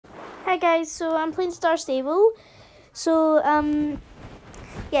Hi guys, so I'm playing Star Stable. So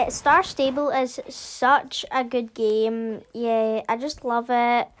yeah, Star Stable is such a good game. Yeah, I just love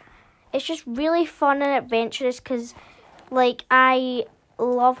it. It's just really fun and adventurous because like I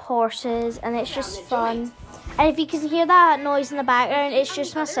love horses and it's just fun. And if you can hear that noise in the background, it's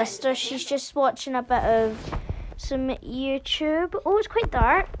just my sister. She's just watching a bit of some YouTube. Oh, it's quite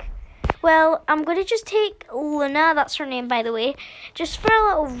dark. Well, I'm going to just take Luna, that's her name by the way, just for a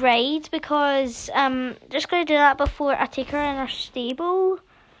little ride because just going to do that before I take her in her stable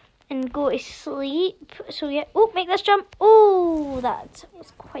and go to sleep. So yeah, oh, make this jump. Oh, that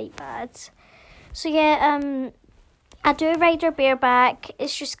was quite bad. So yeah, I do ride her bareback.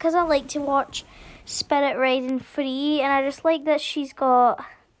 It's just because I like to watch Spirit Riding Free and I just like that she's got,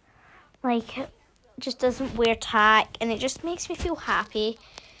 like, just doesn't wear tack and it just makes me feel happy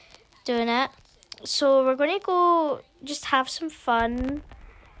doing it. So we're going to go just have some fun.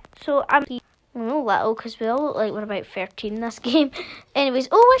 So I'm no little because we all look like we're about 13 in this game. Anyways,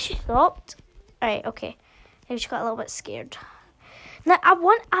 oh, she stopped. Right, okay. Maybe she got a little bit scared. Now I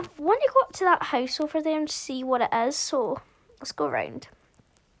want to go up to that house over there and see what it is. So let's go around.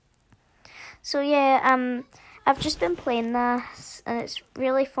 So yeah, I've just been playing this and it's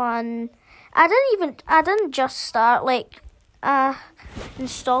really fun. I didn't just start, like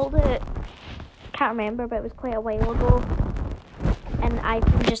installed it, can't remember, but it was quite a while ago and I've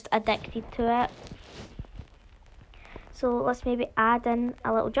been just addicted to it. So let's maybe add in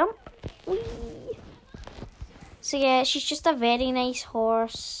a little jump. Whee! So yeah, she's just a very nice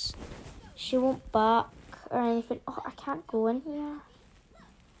horse. She won't bark or anything. Oh, I can't go in here.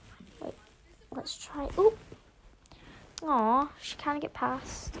 Wait, let's try. Oh, aw, she can't get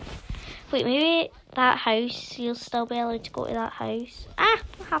past. Wait, maybe that house, you'll still be allowed to go to that house. Ah,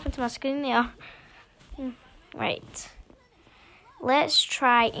 what happened to my screen there? Right. Let's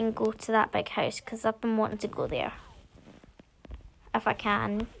try and go to that big house because I've been wanting to go there. If I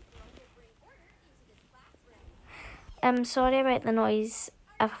can. I'm sorry about the noise.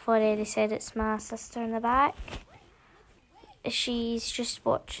 I've already said it's my sister in the back. She's just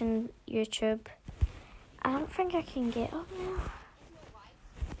watching YouTube. I don't think I can get up now.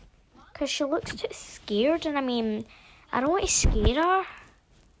 Because she looks too scared and I mean, I don't want to scare her.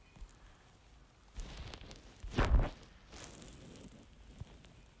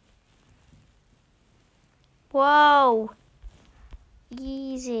 Whoa.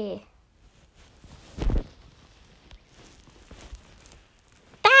 Easy.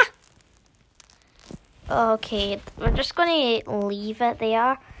 Ah! Okay, we're just going to leave it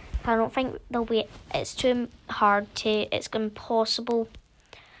there. I don't think it's too hard it's impossible.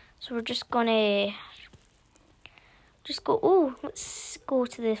 So we're just gonna let's go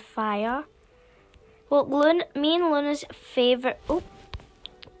to the fire. Well, me and Luna's favourite,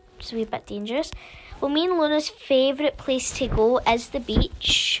 it's a wee bit dangerous. Well, me and Luna's favourite place to go is the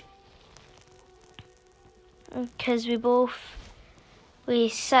beach. Because we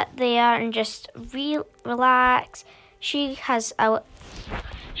sit there and just relax. She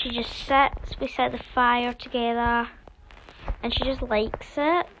just sits beside the fire together and she just likes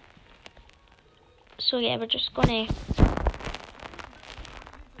it. So yeah, we're just gonna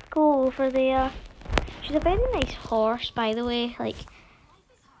go over there. She's a very nice horse, by the way. Like,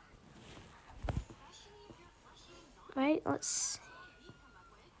 right? Let's.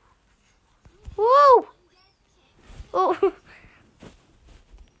 Whoa! Oh,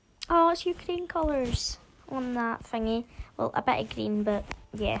 oh, it's Ukraine colours on that thingy. Well, a bit of green, but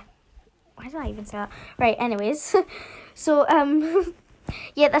yeah. Why did I even say that? Right. Anyways, so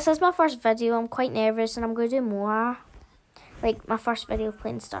yeah, this is my first video. I'm quite nervous and I'm going to do more. Like, my first video of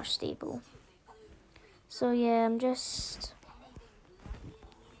playing Star Stable. So yeah, I'm just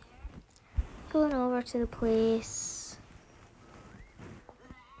going over to the place.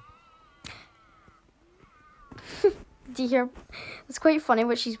 Do you hear? It's quite funny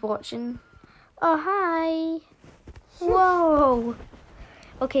what she's watching. Oh, hi. Whoa.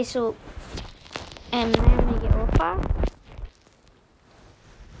 Okay, so now I'm going to get off her.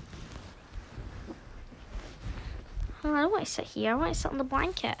 Oh, I don't want to sit here. I want to sit on the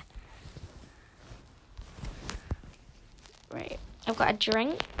blanket. Right. I've got a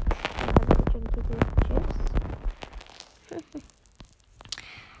drink. I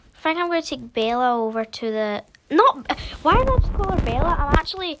think I'm going to take Bella over to the... Why did I just call her Bella?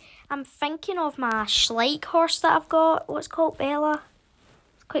 I'm thinking of my Schleich horse that I've got. What's called Bella?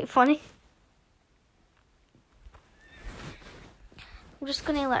 It's quite funny. I'm just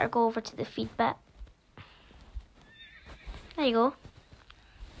going to let her go over to the feed bit. There you go.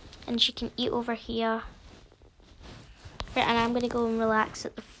 And she can eat over here. Right, and I'm going to go and relax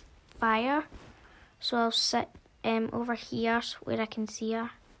at the fire. So I'll sit over here where I can see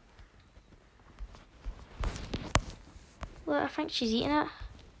her. Well, I think she's eating it.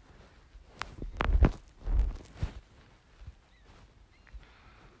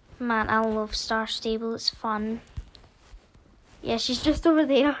 Man, I love Star Stable, it's fun. Yeah, she's just over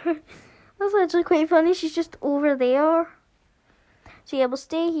there. That's actually quite funny, she's just over there. So yeah, we'll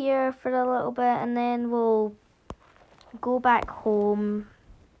stay here for a little bit and then we'll go back home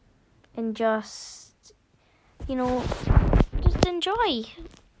and just, you know, just enjoy.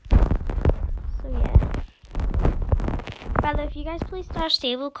 So yeah. By the way, if you guys play Star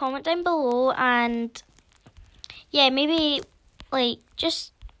Stable, comment down below and yeah, maybe like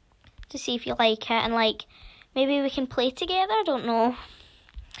just to see if you like it and like maybe we can play together, I don't know.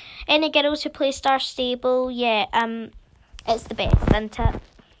 Any girls who play Star Stable, yeah, it's the best, isn't it?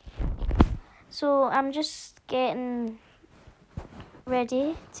 So I'm just getting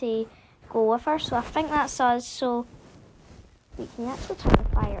ready to go with her, so I think that's us. So we can actually turn the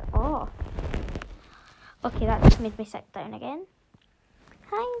fire off. Okay, that just made me sit down again.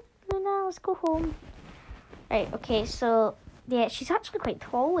 Hi Luna, let's go home. Right, okay, so yeah, she's actually quite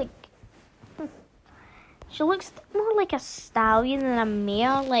tall, like she looks more like a stallion than a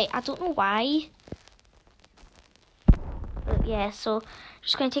mare, like I don't know why. But yeah, so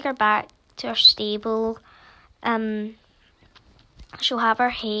just gonna take her back to her stable. She'll have her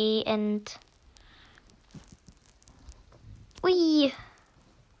hay and wee.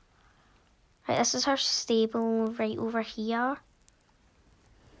 Right, this is her stable right over here.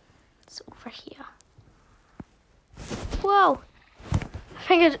 It's over here. Whoa! I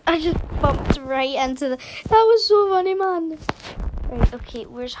think I just bumped right into the... That was so funny, man. Right, okay,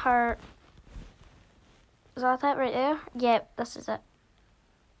 where's her... Is that it right there? Yep, this is it.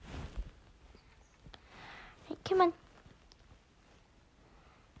 Right, come on.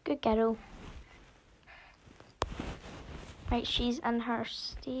 Good girl. Right, she's in her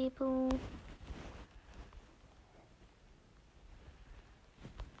stable.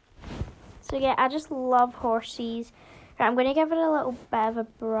 So yeah, I just love horses. Right, I'm going to give it a little bit of a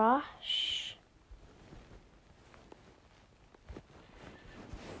brush.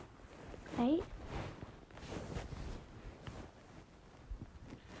 Right.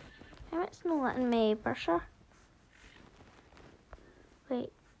 Now it's not letting me brush her.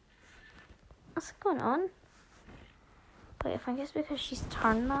 Wait. What's going on? Wait, I think it's because she's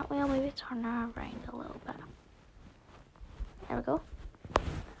turned that way. I'll maybe turn her around a little bit. There we go.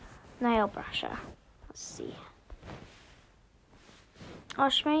 Now I'll brush her. Let's see. Oh,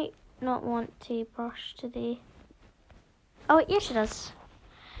 she might not want to brush today. Oh, yeah, she does.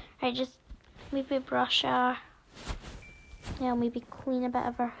 Right, just maybe brush her. Yeah, maybe clean a bit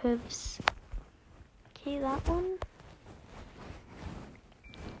of her hooves. Okay, that one.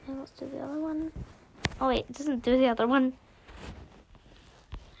 And let's do the other one. Oh wait, it doesn't do the other one.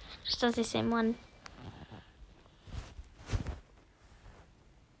 Just does the same one.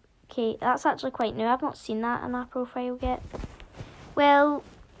 Okay, that's actually quite new. I've not seen that in our profile yet. Well,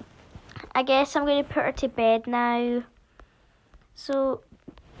 I guess I'm going to put her to bed now. So,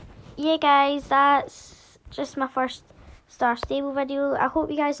 yeah guys, that's just my first Star Stable video. I hope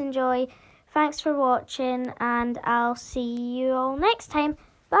you guys enjoy. Thanks for watching and I'll see you all next time.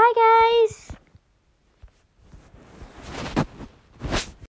 Bye guys!